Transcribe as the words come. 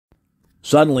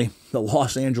Suddenly, the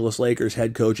Los Angeles Lakers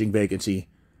head coaching vacancy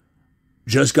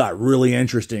just got really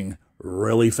interesting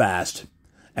really fast.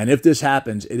 And if this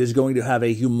happens, it is going to have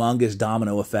a humongous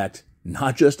domino effect,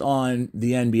 not just on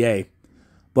the NBA,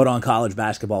 but on college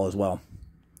basketball as well.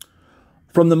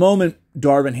 From the moment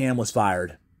Darvin Ham was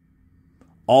fired,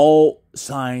 all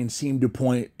signs seemed to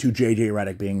point to J.J.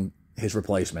 Redick being his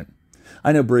replacement.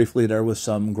 I know briefly there was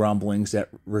some grumblings that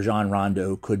Rajon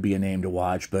Rondo could be a name to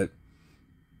watch, but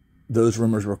those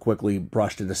rumors were quickly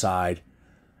brushed aside,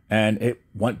 and it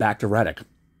went back to Redick.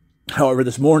 However,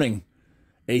 this morning,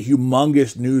 a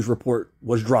humongous news report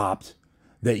was dropped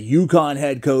that UConn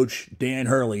head coach Dan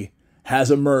Hurley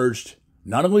has emerged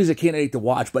not only as a candidate to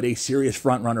watch, but a serious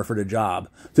frontrunner for the job,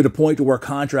 to the point to where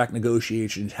contract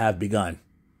negotiations have begun.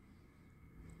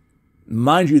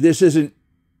 Mind you, this isn't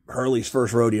Hurley's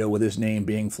first rodeo with his name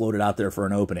being floated out there for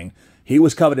an opening. He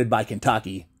was coveted by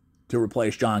Kentucky to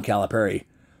replace John Calipari,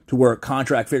 to where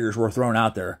contract figures were thrown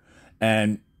out there,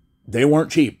 and they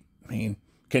weren't cheap. I mean,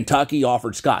 Kentucky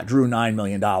offered Scott Drew $9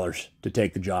 million to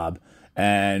take the job,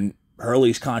 and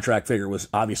Hurley's contract figure was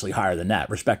obviously higher than that.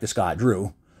 Respect to Scott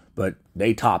Drew, but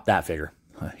they topped that figure.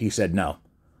 He said no.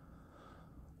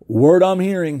 Word I'm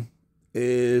hearing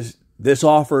is this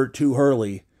offer to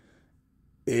Hurley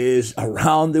is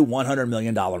around the $100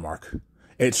 million mark.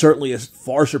 It certainly is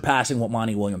far surpassing what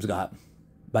Monty Williams got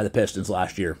by the Pistons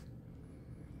last year.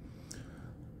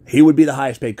 He would be the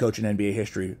highest paid coach in NBA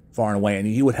history, far and away, and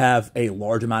he would have a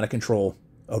large amount of control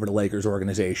over the Lakers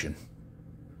organization.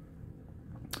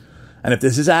 And if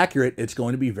this is accurate, it's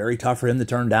going to be very tough for him to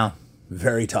turn down.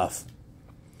 Very tough.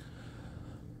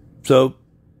 So,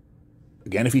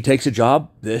 again, if he takes a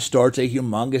job, this starts a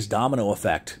humongous domino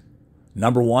effect.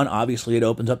 Number one, obviously it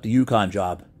opens up the UConn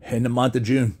job in the month of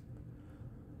June.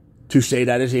 To say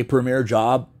that is a premier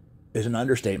job is an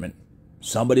understatement.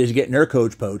 Somebody's getting their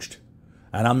coach poached.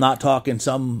 And I'm not talking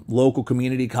some local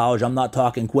community college. I'm not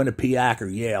talking Quinnipiac or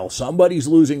Yale. Somebody's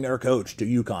losing their coach to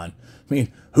UConn. I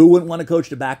mean, who wouldn't want to coach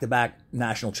the back-to-back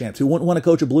national champs? Who wouldn't want to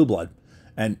coach a blue blood?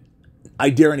 And I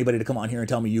dare anybody to come on here and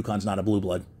tell me UConn's not a blue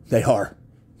blood. They are.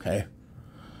 Okay.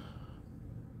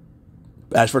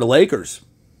 As for the Lakers,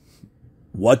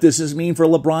 what does this mean for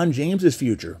LeBron James's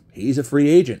future? He's a free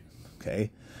agent.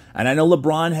 Okay. And I know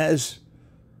LeBron has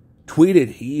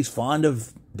tweeted he's fond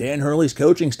of Dan Hurley's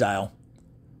coaching style.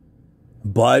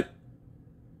 But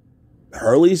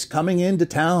Hurley's coming into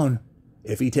town,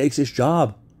 if he takes his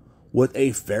job, with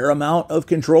a fair amount of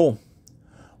control.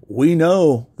 We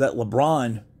know that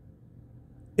LeBron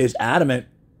is adamant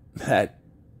that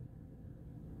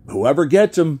whoever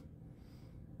gets him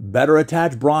better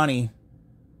attach Bronny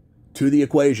to the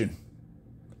equation.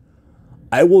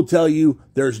 I will tell you,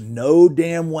 there's no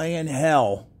damn way in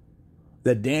hell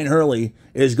that Dan Hurley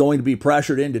is going to be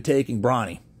pressured into taking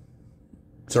Bronny.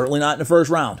 Certainly not in the first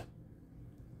round.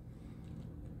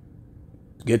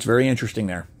 It gets very interesting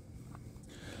there.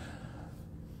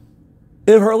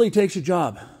 If Hurley takes a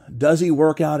job, does he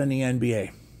work out in the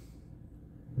NBA?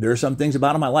 There are some things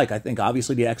about him I like. I think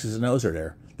obviously the X's and O's are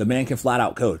there. The man can flat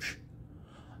out coach.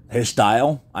 His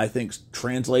style, I think,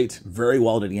 translates very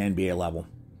well to the NBA level.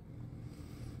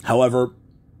 However,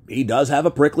 he does have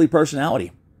a prickly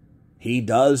personality. He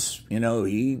does,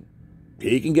 he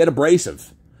can get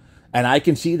abrasive. And I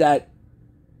can see that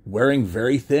wearing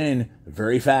very thin,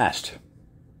 very fast.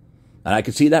 And I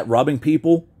can see that rubbing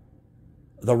people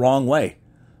the wrong way.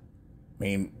 I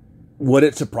mean, would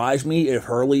it surprise me if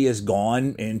Hurley is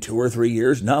gone in 2 or 3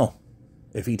 years? No,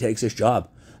 if he takes his job.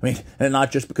 I mean, and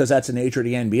not just because that's the nature of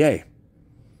the NBA. I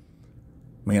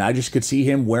mean, I just could see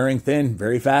him wearing thin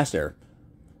very fast there.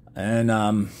 And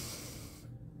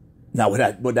now,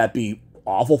 would that be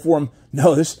awful for him?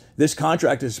 No, this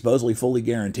contract is supposedly fully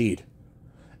guaranteed.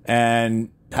 And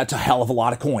that's a hell of a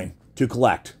lot of coin to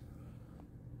collect.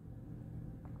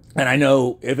 And I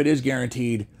know if it is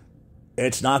guaranteed,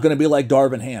 it's not going to be like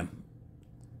Darvin Ham.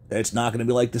 It's not going to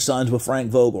be like the Suns with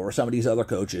Frank Vogel or some of these other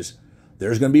coaches.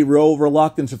 There's going to be real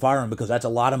reluctance to fire him because that's a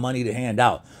lot of money to hand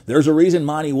out. There's a reason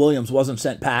Monty Williams wasn't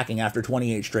sent packing after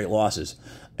 28 straight losses.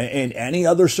 In any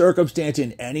other circumstance,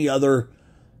 in any other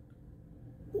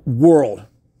world,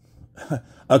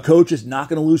 a coach is not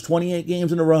going to lose 28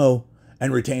 games in a row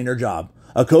and retain their job.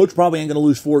 A coach probably ain't going to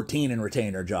lose 14 and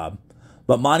retain their job.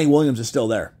 But Monty Williams is still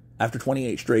there after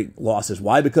 28 straight losses.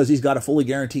 Why? Because he's got a fully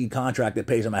guaranteed contract that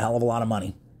pays him a hell of a lot of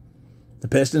money. The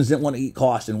Pistons didn't want to eat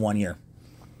cost in 1 year.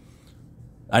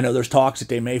 I know there's talks that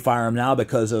they may fire him now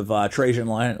because of Trajan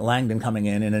Langdon coming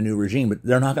in a new regime, but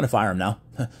they're not going to fire him now.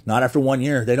 Not after 1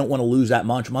 year. They don't want to lose that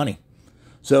much money.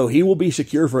 So he will be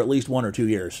secure for at least 1 or 2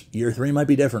 years. Year 3 might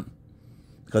be different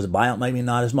because the buyout might be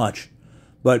not as much.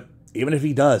 But even if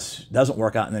he doesn't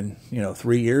work out, and then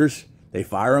 3 years they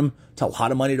fire him, it's a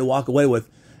lot of money to walk away with,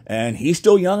 and he's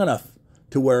still young enough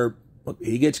to where, look,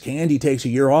 he gets canned, he takes a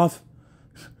year off.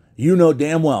 You know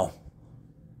damn well,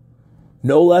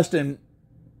 no less than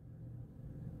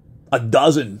a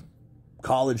dozen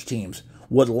college teams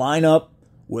would line up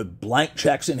with blank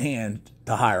checks in hand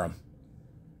to hire him.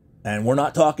 And we're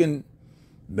not talking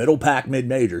middle pack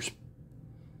mid-majors.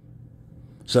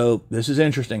 So this is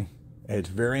interesting. It's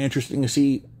very interesting to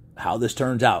see how this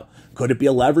turns out. Could it be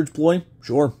a leverage ploy?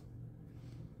 Sure.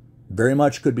 Very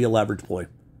much could be a leverage ploy.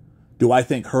 Do I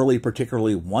think Hurley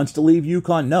particularly wants to leave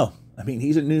UConn? No. I mean,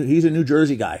 he's a New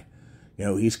Jersey guy.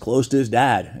 He's close to his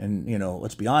dad. And,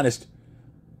 let's be honest,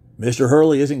 Mr.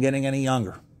 Hurley isn't getting any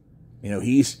younger.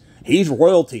 He's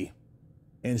royalty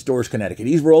in Storrs, Connecticut.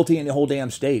 He's royalty in the whole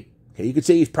damn state. Okay, you could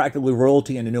say he's practically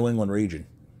royalty in the New England region.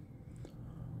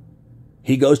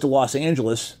 He goes to Los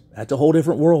Angeles, that's a whole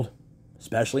different world,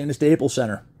 especially in the Staples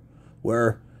Center,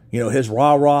 where, his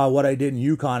rah-rah, what I did in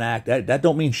UConn act, that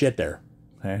don't mean shit there.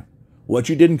 Okay? What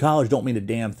you did in college don't mean a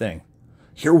damn thing.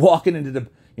 You're walking into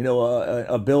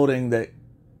a building that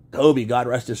Kobe, God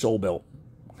rest his soul, built.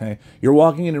 Okay? You're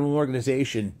walking into an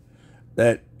organization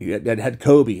that had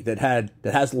Kobe, that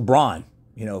has LeBron,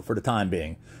 for the time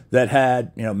being, that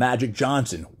had, Magic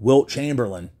Johnson, Wilt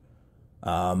Chamberlain,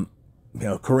 Kareem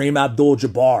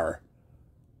Abdul-Jabbar,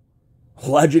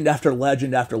 legend after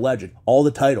legend after legend, all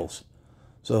the titles.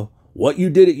 So what you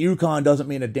did at UConn doesn't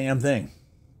mean a damn thing.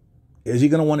 Is he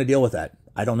going to want to deal with that?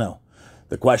 I don't know.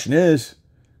 The question is,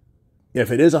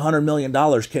 if it is $100 million,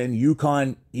 can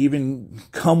UConn even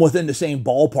come within the same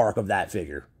ballpark of that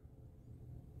figure?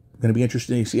 Going to be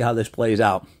interesting to see how this plays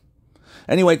out.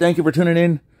 Anyway, thank you for tuning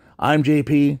in. I'm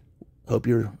JP. Hope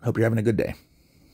you're having a good day.